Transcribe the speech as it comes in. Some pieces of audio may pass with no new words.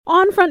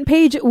On Front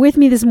Page with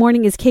me this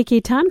morning is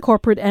KK Tan,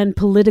 corporate and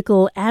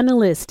political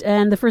analyst.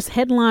 And the first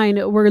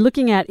headline we're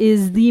looking at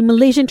is the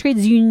Malaysian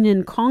Trades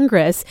Union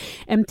Congress,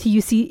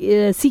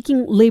 MTUC,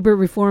 seeking labour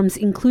reforms,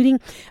 including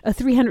a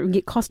 300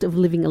 ringgit cost of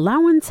living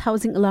allowance,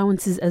 housing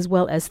allowances, as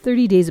well as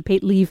 30 days of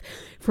paid leave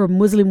for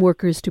Muslim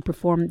workers to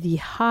perform the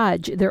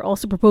Hajj. They're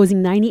also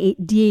proposing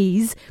 98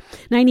 days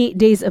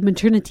of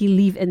maternity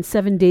leave and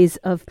 7 days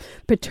of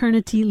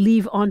paternity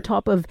leave on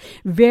top of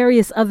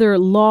various other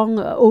long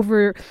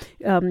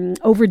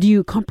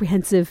overdue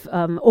comprehensive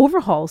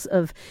overhauls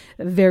of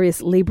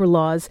various labor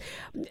laws.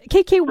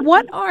 KK,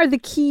 what are the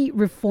key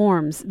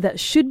reforms that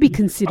should be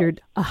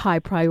considered a high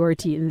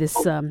priority in this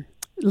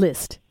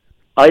list?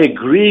 I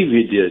agree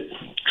with the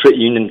trade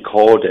union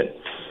call that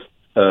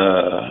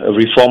a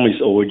reform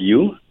is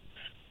overdue,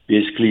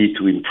 basically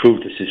to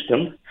improve the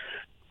system.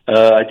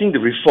 I think the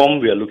reform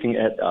we are looking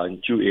at are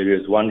in two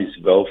areas. One is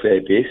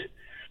welfare-based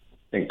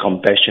and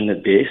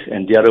compassionate-based,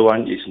 and the other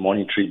one is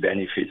monetary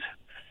benefits.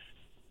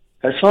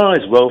 As far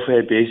as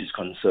welfare-based is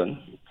concerned,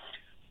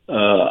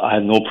 I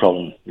have no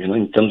problem,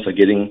 in terms of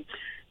getting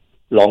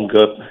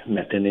longer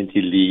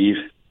maternity leave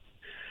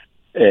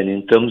and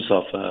in terms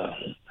of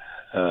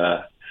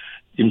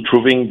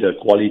improving the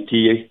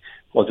quality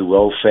of the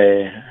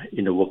welfare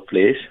in the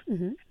workplace.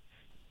 Mm-hmm.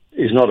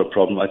 Is not a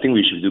problem. I think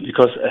we should do,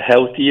 because a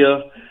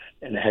healthier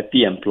and a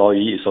happy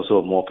employee is also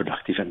a more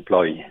productive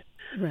employee.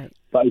 Right.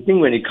 But I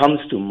think when it comes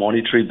to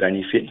monetary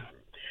benefit,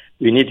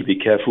 we need to be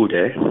careful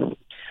there.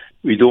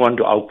 We don't want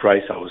to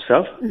outprice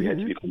ourselves. Mm-hmm. We have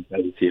to be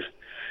competitive.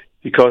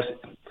 Because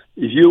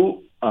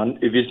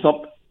if it's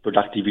not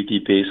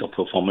productivity-based or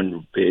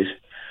performance-based,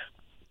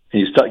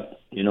 and you start,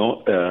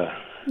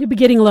 you'll be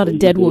getting a lot of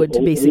deadwood,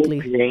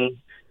 basically.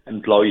 Paying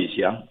employees,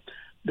 yeah.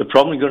 The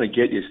problem you're going to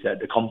get is that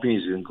the company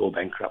is going to go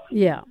bankrupt.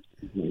 Yeah.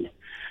 Mm-hmm.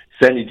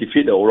 Then it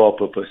defeats the overall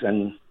purpose.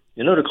 And,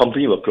 the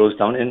company will close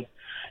down and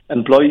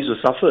employees will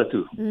suffer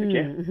too.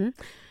 Okay? Mm-hmm.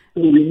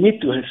 So we need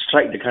to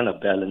strike the kind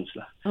of balance.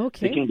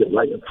 Okay. Taking the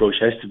right approach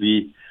has to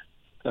be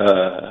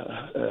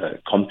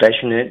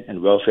compassionate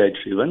and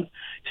welfare-driven.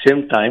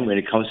 Same time, when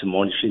it comes to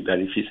monetary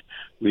benefits,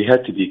 we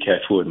have to be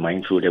careful and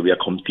mindful that we are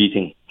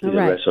competing with the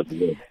rest of the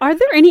world. Are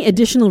there any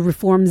additional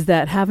reforms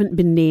that haven't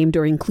been named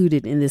or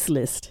included in this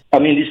list? I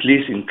mean, this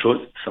list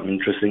includes some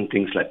interesting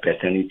things like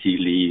paternity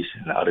leaves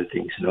and other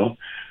things,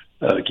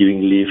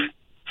 giving leave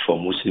for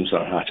Muslims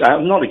on Hajj.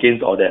 I'm not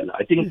against all that.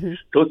 I think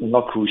those are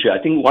not crucial. I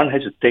think one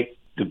has to take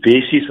the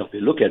basis of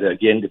it, look at it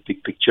again, the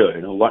big picture,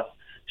 what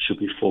should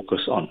we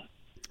focus on.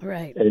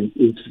 Right. And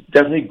it's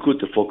definitely good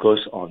to focus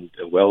on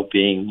the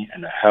well-being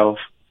and the health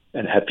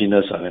and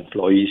happiness of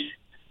employees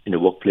in the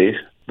workplace,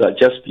 but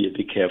just be a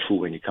bit careful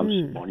when it comes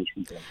to monetary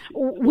benefits.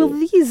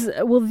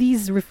 Will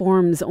these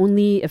reforms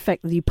only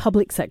affect the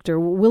public sector?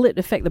 Will it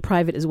affect the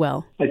private as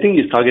well? I think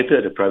it's targeted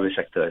at the private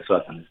sector, as far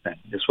as I understand.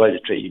 That's why the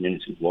trade union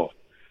is involved.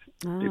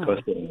 Because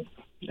the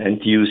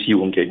NTUC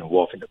won't get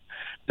involved in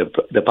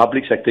the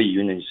public sector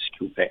union is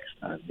Quebec.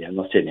 They have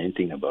not said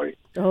anything about it.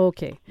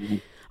 Okay. Mm-hmm.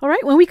 All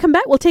right, when we come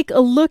back, we'll take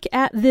a look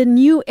at the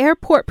new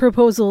airport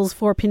proposals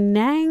for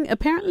Penang.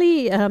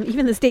 Apparently,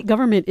 even the state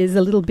government is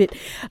a little bit...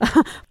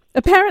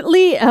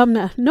 Apparently,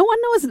 no one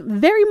knows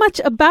very much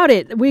about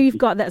it. We've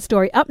got that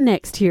story up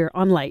next here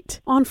on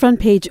Lite. On Front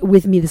Page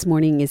with me this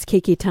morning is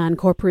KK Tan,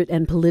 corporate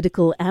and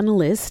political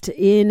analyst.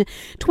 In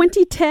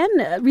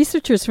 2010,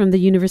 researchers from the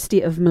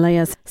University of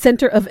Malaya's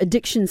Centre of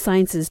Addiction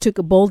Sciences took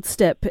a bold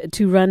step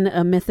to run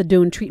a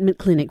methadone treatment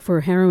clinic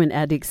for heroin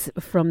addicts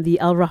from the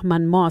Al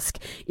Rahman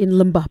Mosque in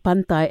Lembah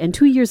Pantai. And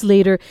 2 years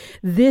later,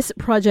 this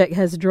project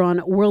has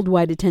drawn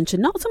worldwide attention,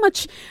 not so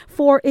much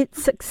for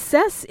its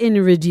success in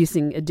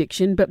reducing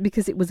addiction, but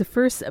because it was the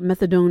first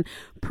methadone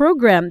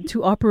program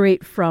to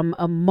operate from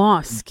a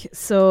mosque.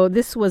 So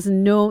this was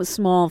no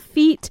small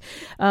feat.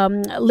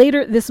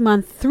 Later this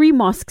month, 3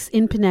 mosques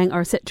in Penang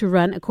are set to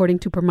run, according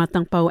to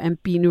Permatang Pau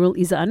MP Nurul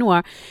Iza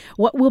Anwar,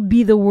 what will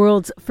be the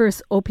world's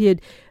first opioid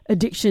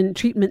addiction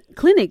treatment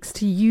clinics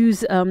to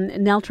use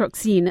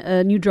naltrexone,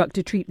 a new drug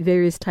to treat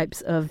various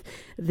types of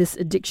this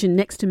addiction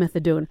next to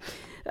methadone.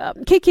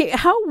 KK,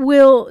 how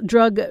will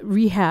drug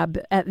rehab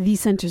at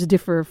these centers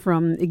differ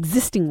from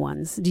existing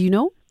ones? Do you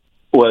know?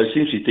 Well, it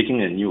seems to be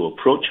taking a new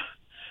approach.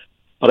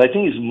 But I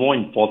think it's more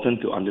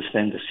important to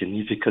understand the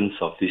significance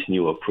of this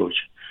new approach.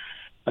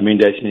 I mean,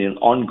 there's been an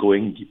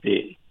ongoing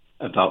debate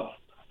about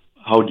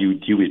how do you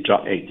deal with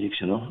drug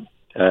addicts, and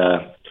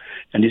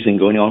this has been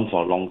going on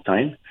for a long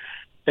time.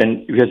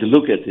 And we have to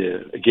look at,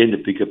 the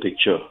bigger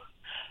picture.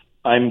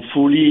 I'm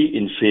fully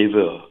in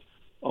favor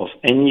of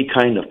any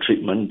kind of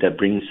treatment that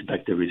brings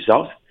back the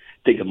results,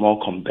 take a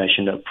more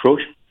compassionate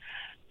approach,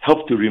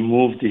 help to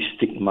remove the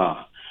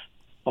stigma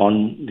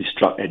on these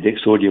drug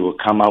addicts so they will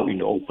come out in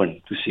the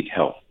open to seek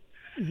help.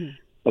 Mm-hmm.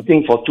 I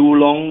think for too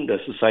long, the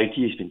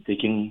society has been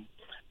taking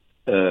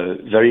a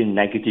very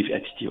negative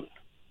attitude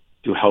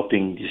to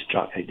helping these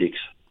drug addicts.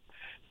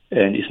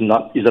 And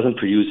it doesn't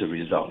produce a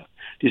result.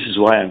 This is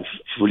why I'm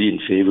fully in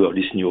favor of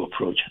this new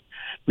approach,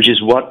 which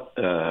is what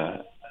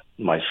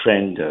my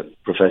friend,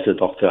 Professor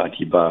Dr.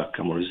 Atiba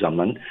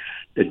Kamaruzzaman,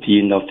 the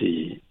Dean of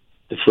the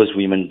the first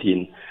women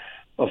dean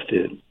of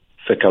the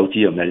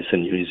Faculty of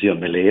Medicine, University of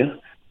Malaya,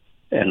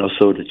 and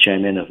also the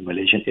chairman of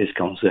Malaysian AIDS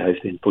Council has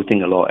been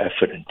putting a lot of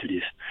effort into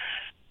this.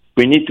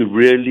 We need to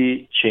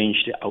really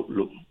change the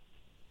outlook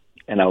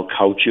and our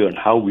culture on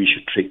how we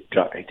should treat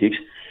drug addicts,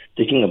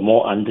 taking a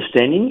more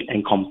understanding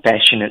and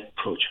compassionate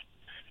approach.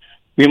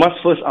 We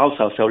must first ask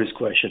ourselves this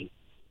question: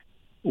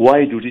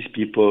 why do these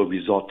people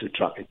resort to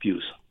drug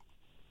abuse?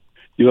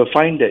 You will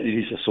find that it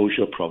is a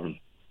social problem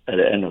at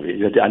the end of it.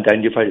 You have to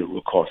identify the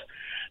root cause.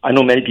 I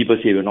know many people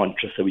say we're not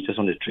interested, we just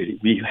want to treat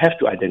it. We have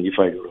to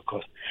identify the root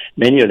cause.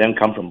 Many of them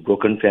come from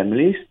broken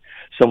families.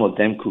 Some of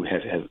them could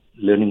have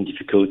learning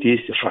difficulties,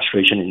 the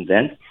frustration in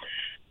them.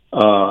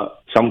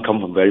 Some come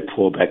from very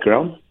poor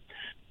background.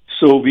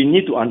 So we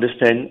need to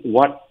understand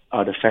what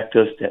are the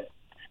factors that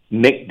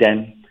make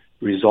them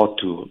resort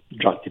to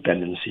drug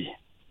dependency.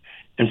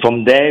 And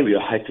from there, we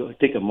have to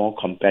take a more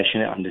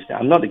compassionate understanding.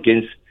 I'm not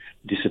against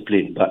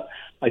discipline, but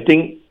I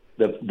think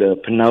the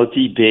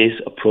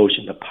penalty-based approach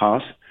in the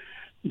past,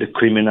 the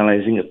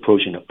criminalizing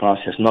approach in the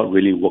past has not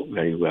really worked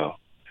very well.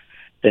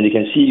 And you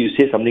can see, you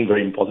said something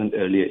very important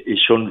earlier,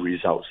 it's shown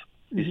results,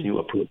 this new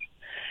approach.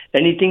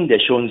 Anything that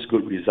shows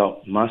good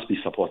result must be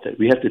supported.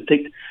 We have to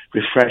take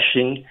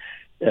refreshing,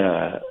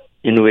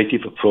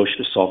 innovative approach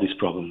to solve this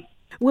problem.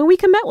 When we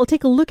come back, we'll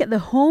take a look at the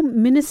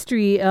Home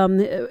Ministry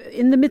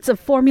in the midst of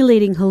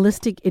formulating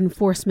holistic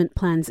enforcement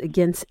plans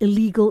against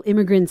illegal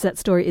immigrants. That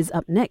story is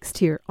up next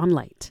here on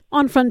Lite.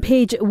 On Front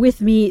Page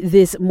with me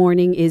this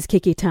morning is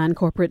KK Tan,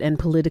 corporate and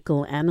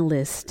political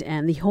analyst.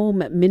 And the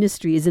Home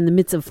Ministry is in the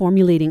midst of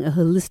formulating a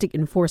holistic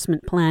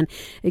enforcement plan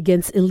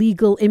against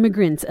illegal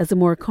immigrants as a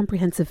more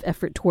comprehensive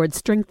effort towards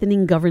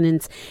strengthening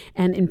governance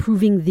and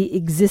improving the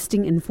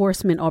existing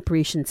enforcement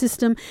operation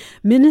system.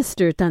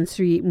 Minister Tan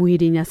Sri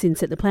Muhyiddin Yassin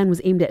said the plan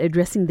was aimed at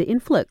addressing the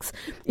influx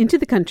into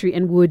the country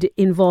and would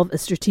involve a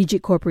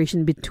strategic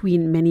cooperation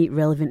between many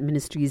relevant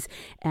ministries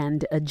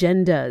and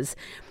agendas.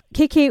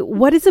 KK,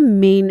 what is the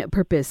main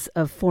purpose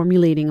of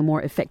formulating a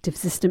more effective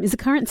system? Is the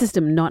current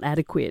system not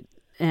adequate?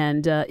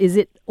 And is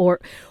it or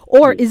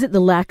is it the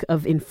lack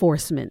of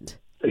enforcement?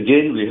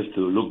 Again, we have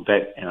to look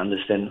back and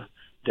understand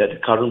that the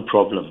current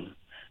problem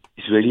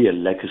is really a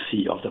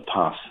legacy of the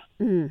past.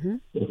 Mm-hmm.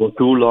 For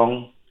too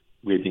long,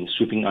 we've been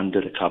sweeping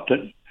under the carpet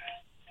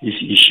this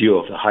issue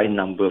of the high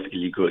number of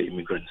illegal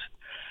immigrants,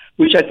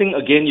 which I think,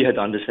 again, you have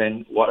to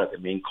understand what are the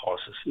main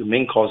causes. The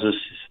main causes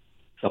is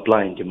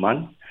supply and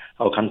demand.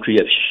 Our country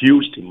has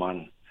huge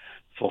demand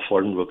for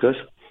foreign workers.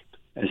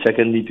 And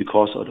secondly,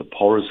 because of the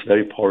porous,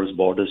 very porous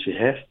borders we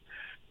have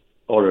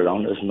all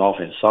around us, north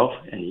and south,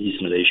 and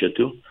East Malaysia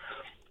too.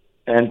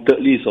 And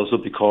thirdly, it's also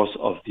because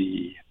of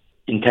the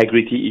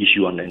integrity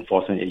issue on the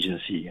enforcement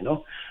agency,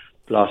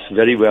 plus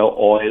very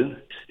well-oiled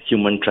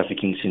human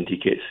trafficking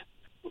syndicates,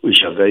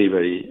 which are very,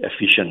 very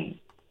efficient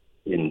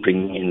in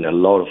bringing in a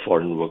lot of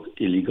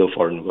illegal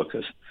foreign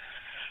workers.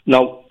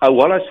 Now,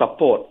 while I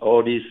support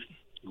all this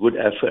good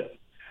effort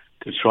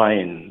to try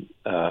and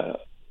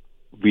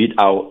weed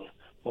out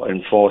or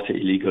enforce the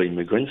illegal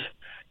immigrants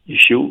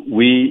issue,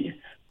 we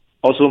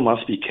also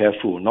must be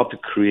careful not to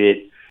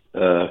create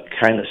a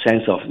kind of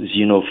sense of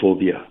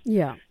xenophobia.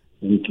 Yeah.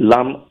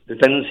 The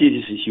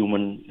tendency,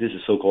 this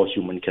is so-called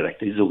human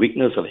character. It's a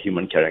weakness of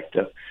human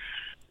character.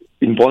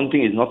 Important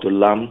thing is not to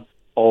lump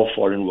all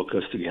foreign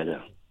workers together,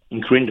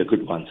 including the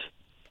good ones.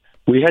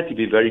 We had to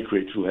be very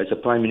grateful. As the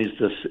Prime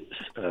Minister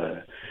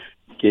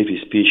gave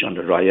his speech on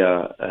the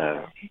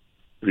Raya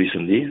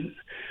recently,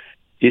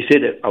 he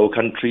said that our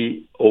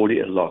country owed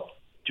it a lot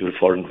to the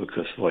foreign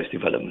workers for its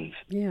developments.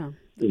 Yeah.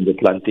 In the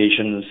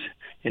plantations,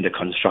 in the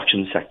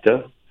construction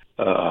sector,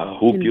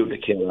 who built the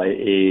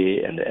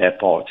KLIA and the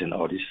airports and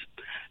all this,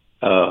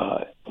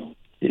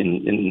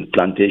 in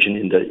plantation,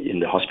 in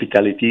the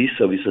hospitality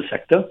services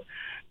sector,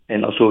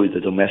 and also with the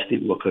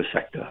domestic worker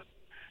sector,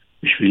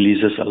 which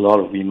releases a lot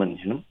of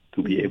women,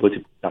 to be able to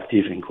be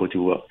productive and go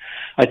to work.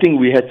 I think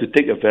we had to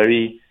take a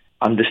very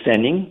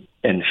understanding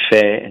and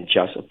fair and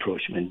just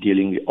approach when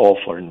dealing with all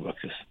foreign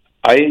workers.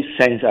 I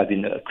sense I've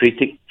been a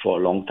critic for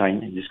a long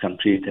time in this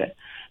country that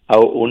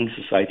our own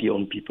society,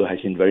 own people has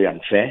been very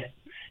unfair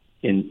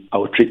in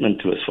our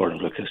treatment towards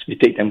foreign workers. We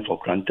take them for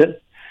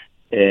granted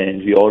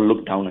and we all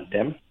look down on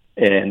them.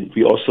 And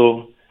we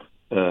also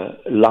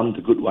lump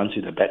the good ones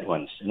with the bad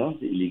ones, the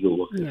illegal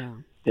workers.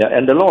 Yeah,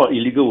 and a lot of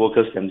illegal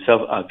workers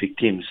themselves are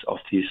victims of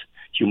these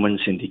human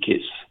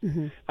syndicates.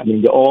 Mm-hmm. I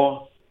mean,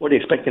 what they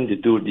expect them to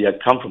do, they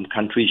come from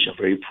countries that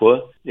are very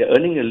poor. They're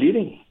earning a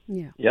living,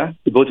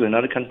 to go to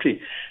another country.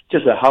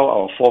 Just like how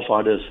our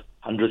forefathers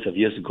hundreds of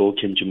years ago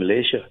came to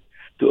Malaysia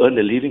to earn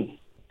a living.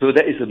 So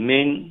that is the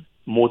main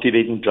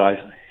motivating drive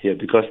here,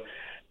 because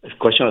it's a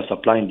question of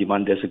supply and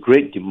demand. There's a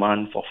great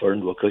demand for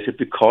foreign workers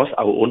because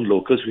our own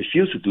locals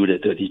refuse to do their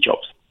dirty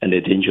jobs and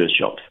their dangerous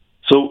jobs.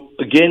 So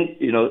again,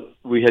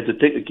 we had to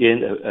take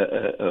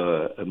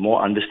a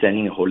more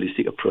understanding and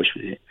holistic approach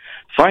with it.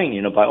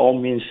 Fine, by all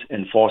means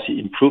enforce it,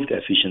 improve the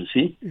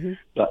efficiency,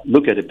 but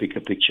look at the bigger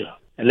picture.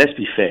 And let's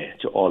be fair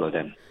to all of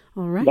them.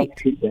 All right.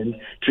 Let's treat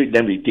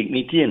them with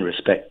dignity and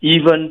respect,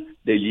 even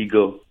the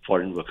illegal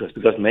foreign workers,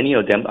 because many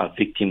of them are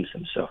victims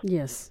themselves.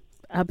 Yes,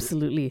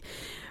 absolutely.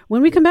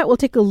 When we come back, we'll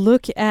take a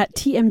look at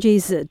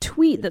TMJ's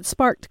tweet that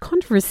sparked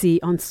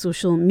controversy on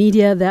social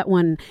media. That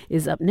one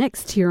is up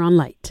next here on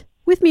Lite.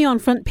 With me on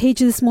Front Page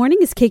this morning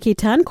is KK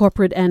Tan,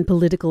 corporate and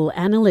political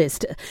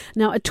analyst.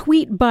 Now, a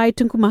tweet by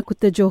Tunku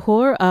Mahkota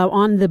Johor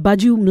on the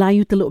Baju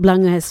Melayu Teluk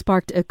Belanga has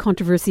sparked a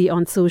controversy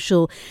on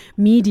social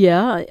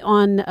media.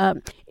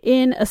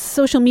 In a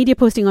social media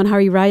posting on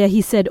Hari Raya,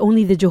 he said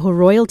only the Johor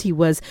royalty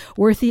was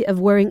worthy of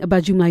wearing a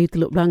Baju Melayu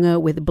Teluk Belanga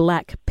with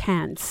black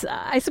pants.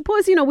 I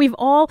suppose, we've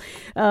all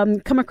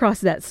come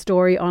across that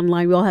story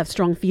online. We all have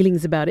strong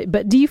feelings about it.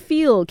 But do you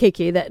feel,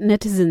 KK, that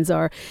netizens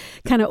are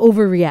kind of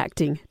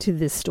overreacting to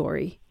this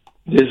story?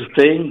 There's a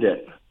saying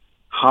that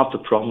half the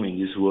problem in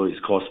this world is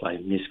caused by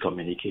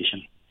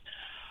miscommunication.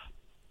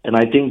 And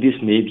I think this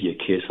may be a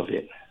case of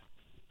it.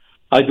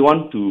 I don't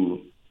want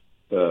to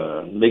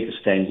make a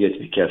stand here to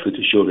be careful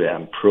to show that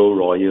I'm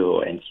pro-royal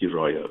or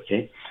anti-royal,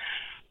 okay?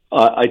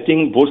 I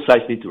think both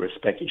sides need to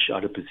respect each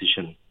other's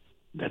position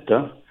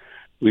better.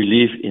 We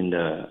live in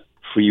the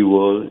free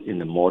world, in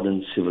the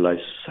modern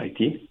civilized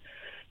society.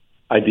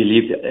 I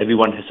believe that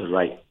everyone has a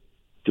right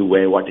to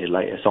wear what they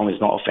like as long as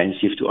it's not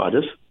offensive to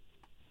others.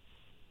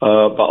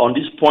 But on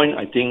this point,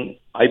 I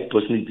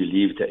personally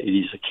believe that it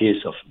is a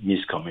case of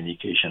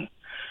miscommunication.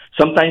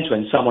 Sometimes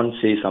when someone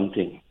says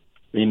something,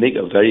 when you make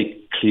a very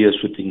clear,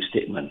 sweeping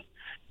statement,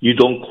 you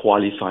don't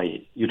qualify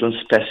it. You don't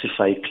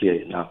specify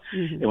clearly enough.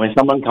 Mm-hmm. And when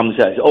someone comes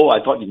out and says, I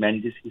thought you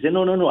meant this. You say,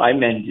 no, I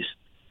meant this.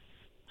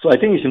 So I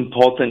think it's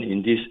important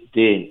in this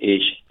day and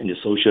age in the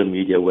social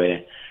media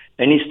where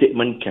any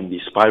statement can be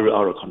spiraled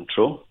out of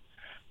control.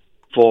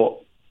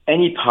 For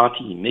any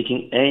party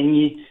making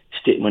any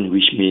statement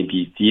which may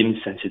be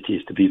deemed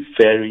sensitive to be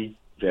very,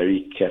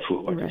 very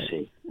careful what you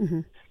say.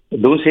 Mm-hmm.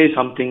 Don't say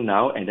something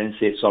now and then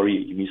say,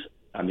 sorry,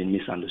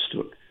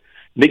 misunderstood.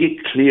 Make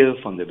it clear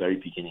from the very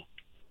beginning.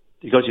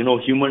 Because,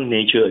 human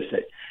nature is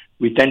that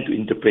we tend to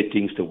interpret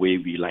things the way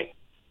we like.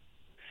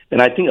 And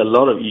I think a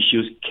lot of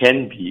issues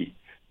can be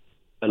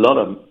a lot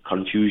of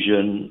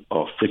confusion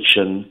or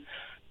friction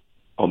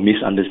or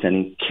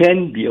misunderstanding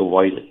can be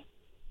avoided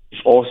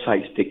if all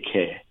sides take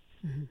care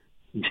in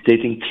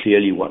stating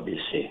clearly what they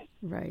say.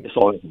 Right. That's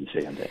all I can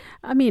say on that.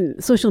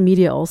 Social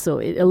media also,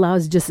 it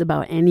allows just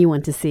about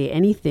anyone to say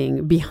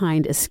anything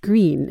behind a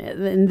screen.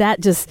 And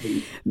that just,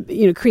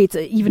 creates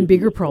an even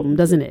bigger problem,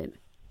 doesn't it?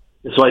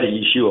 That's why the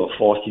issue of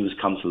forced use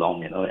comes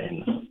along,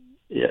 and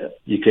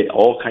you get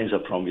all kinds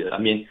of problems.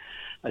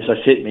 As I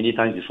said many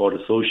times before,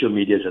 the social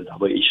media is a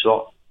double-edged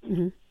sword.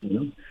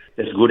 Mm-hmm.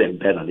 There's good and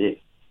bad on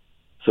it.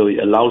 So it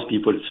allows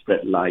people to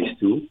spread lies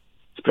too,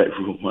 spread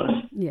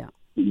rumors, to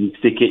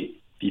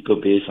instigate people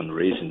based on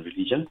race and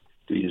religion,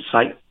 to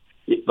incite.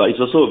 But it's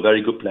also a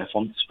very good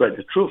platform to spread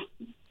the truth,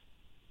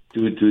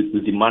 to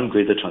demand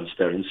greater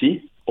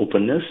transparency,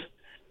 openness,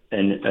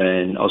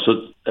 and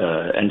also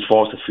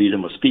enforce the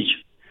freedom of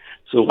speech.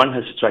 So one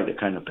has to strike that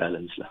kind of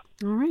balance.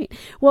 All right.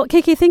 Well,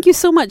 KK, thank you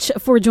so much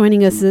for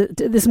joining us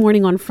this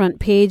morning on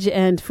Front Page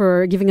and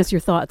for giving us your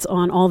thoughts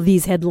on all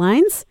these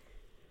headlines.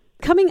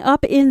 Coming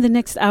up in the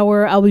next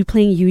hour, I'll be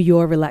playing you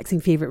your relaxing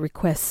favorite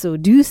requests. So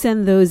do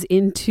send those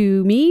in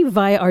to me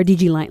via our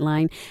DG Lite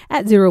line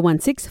at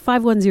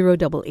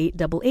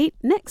 016-510-8888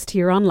 next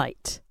here on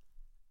Lite.